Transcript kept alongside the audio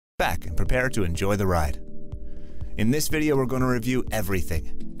back and prepare to enjoy the ride. In this video, we're going to review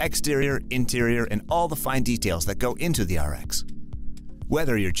everything: exterior, interior, and all the fine details that go into the RX.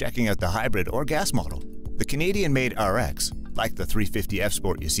 Whether you're checking out the hybrid or gas model, the Canadian-made RX, like the 350 F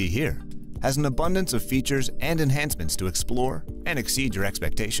Sport you see here, has an abundance of features and enhancements to explore and exceed your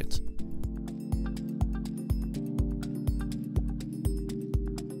expectations.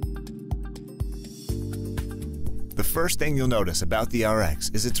 The first thing you'll notice about the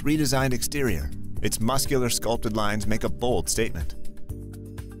RX is its redesigned exterior. Its muscular sculpted lines make a bold statement.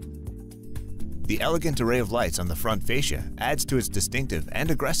 The elegant array of lights on the front fascia adds to its distinctive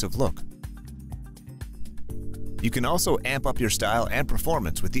and aggressive look. You can also amp up your style and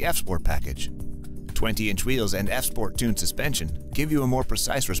performance with the F-Sport package. 20-inch wheels and F-Sport tuned suspension give you a more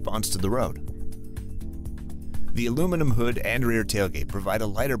precise response to the road. The aluminum hood and rear tailgate provide a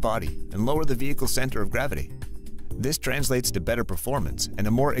lighter body and lower the vehicle's center of gravity. This translates to better performance and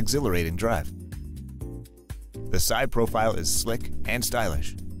a more exhilarating drive. The side profile is slick and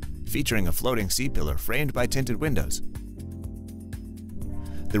stylish, featuring a floating C-pillar framed by tinted windows.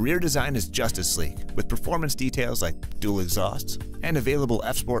 The rear design is just as sleek, with performance details like dual exhausts and available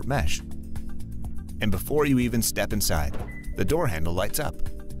F-Sport mesh. And before you even step inside, the door handle lights up,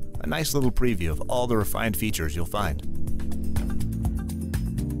 a nice little preview of all the refined features you'll find.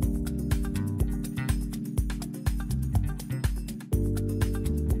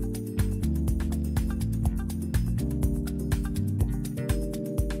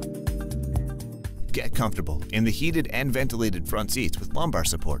 Get comfortable in the heated and ventilated front seats with lumbar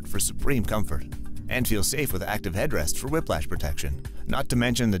support for supreme comfort, and feel safe with active headrests for whiplash protection, not to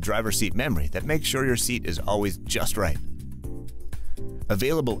mention the driver's seat memory that makes sure your seat is always just right.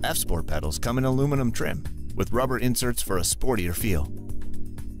 Available F-Sport pedals come in aluminum trim with rubber inserts for a sportier feel.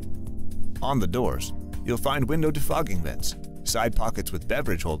 On the doors, you'll find window defogging vents, side pockets with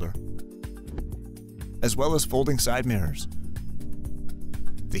beverage holder, as well as folding side mirrors.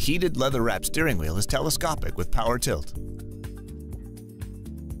 The heated leather-wrapped steering wheel is telescopic with power tilt.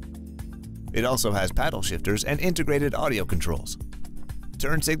 It also has paddle shifters and integrated audio controls.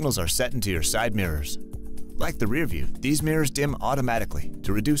 Turn signals are set into your side mirrors. Like the rear view, these mirrors dim automatically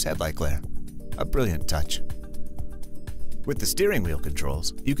to reduce headlight glare. A brilliant touch. With the steering wheel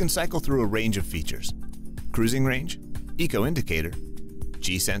controls, you can cycle through a range of features: cruising range, eco indicator,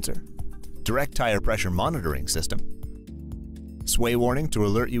 G-sensor, direct tire pressure monitoring system, sway warning to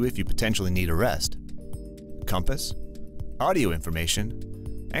alert you if you potentially need a rest, compass, audio information,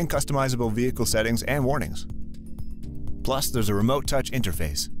 and customizable vehicle settings and warnings. Plus, there's a remote touch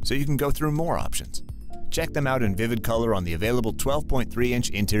interface, so you can go through more options. Check them out in vivid color on the available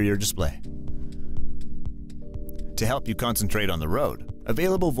 12.3-inch interior display. To help you concentrate on the road,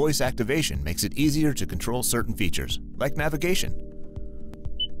 available voice activation makes it easier to control certain features, like navigation.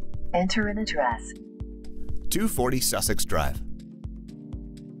 Enter an address. 240 Sussex Drive.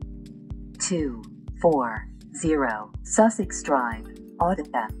 240 Sussex Drive,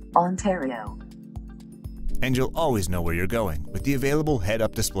 Ottawa, Ontario. And you'll always know where you're going with the available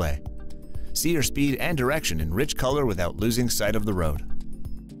head-up display. See your speed and direction in rich color without losing sight of the road.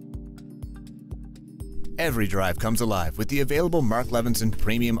 Every drive comes alive with the available Mark Levinson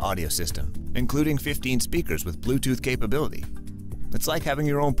premium audio system, including 15 speakers with Bluetooth capability. It's like having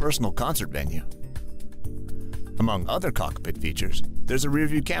your own personal concert venue. Among other cockpit features, there's a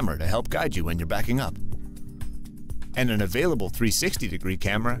rear-view camera to help guide you when you're backing up. And an available 360-degree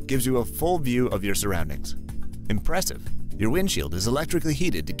camera gives you a full view of your surroundings. Impressive! Your windshield is electrically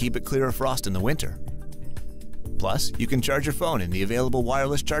heated to keep it clear of frost in the winter. Plus, you can charge your phone in the available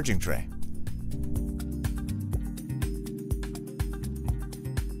wireless charging tray.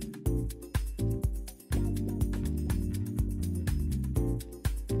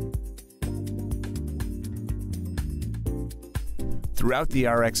 Throughout the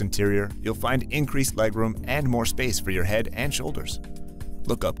RX interior, you'll find increased legroom and more space for your head and shoulders.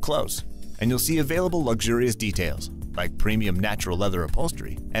 Look up close, and you'll see available luxurious details, like premium natural leather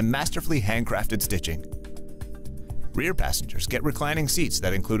upholstery and masterfully handcrafted stitching. Rear passengers get reclining seats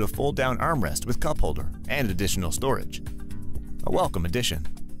that include a fold-down armrest with cup holder and additional storage. A welcome addition.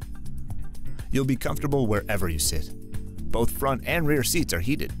 You'll be comfortable wherever you sit. Both front and rear seats are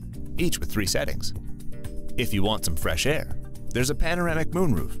heated, each with 3 settings. If you want some fresh air, there's a panoramic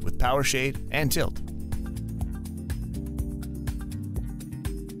moonroof with power shade and tilt.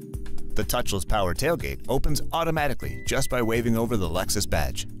 The touchless power tailgate opens automatically just by waving over the Lexus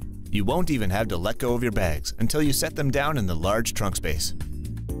badge. You won't even have to let go of your bags until you set them down in the large trunk space.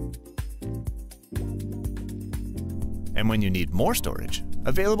 And when you need more storage,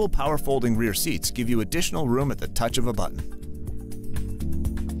 available power folding rear seats give you additional room at the touch of a button.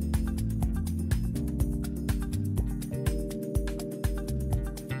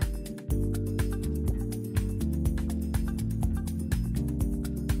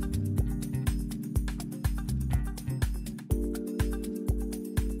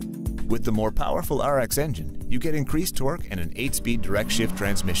 With the more powerful RX engine, you get increased torque and an 8-speed direct shift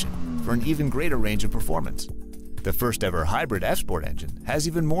transmission for an even greater range of performance. The first ever hybrid F-Sport engine has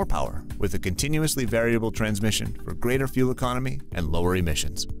even more power with a continuously variable transmission for greater fuel economy and lower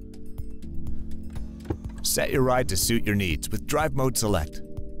emissions. Set your ride to suit your needs with Drive Mode Select.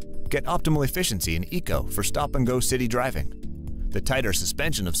 Get optimal efficiency in Eco for stop-and-go city driving, the tighter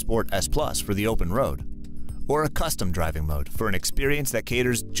suspension of Sport S Plus for the open road, or a custom driving mode for an experience that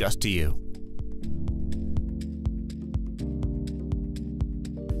caters just to you.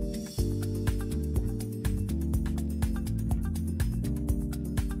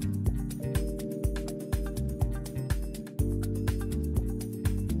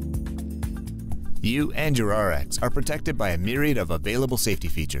 You and your RX are protected by a myriad of available safety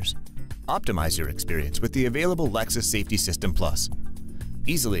features. Optimize your experience with the available Lexus Safety System Plus,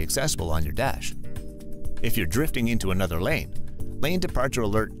 easily accessible on your dash. If you're drifting into another lane, Lane Departure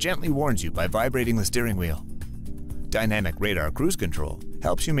Alert gently warns you by vibrating the steering wheel. Dynamic Radar Cruise Control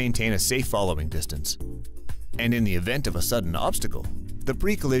helps you maintain a safe following distance. And in the event of a sudden obstacle, the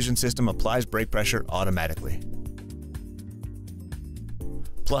pre-collision system applies brake pressure automatically.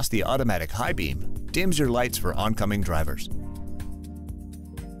 Plus, the automatic high beam dims your lights for oncoming drivers.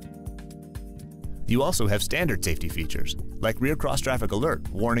 You also have standard safety features, like rear cross-traffic alert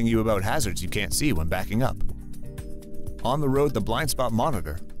warning you about hazards you can't see when backing up. On the road, the blind spot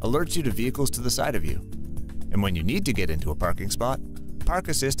monitor alerts you to vehicles to the side of you. And when you need to get into a parking spot, Park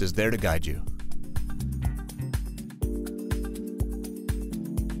Assist is there to guide you.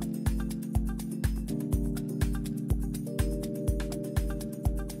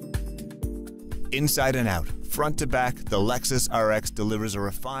 Inside and out, front to back, the Lexus RX delivers a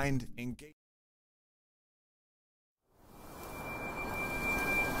refined,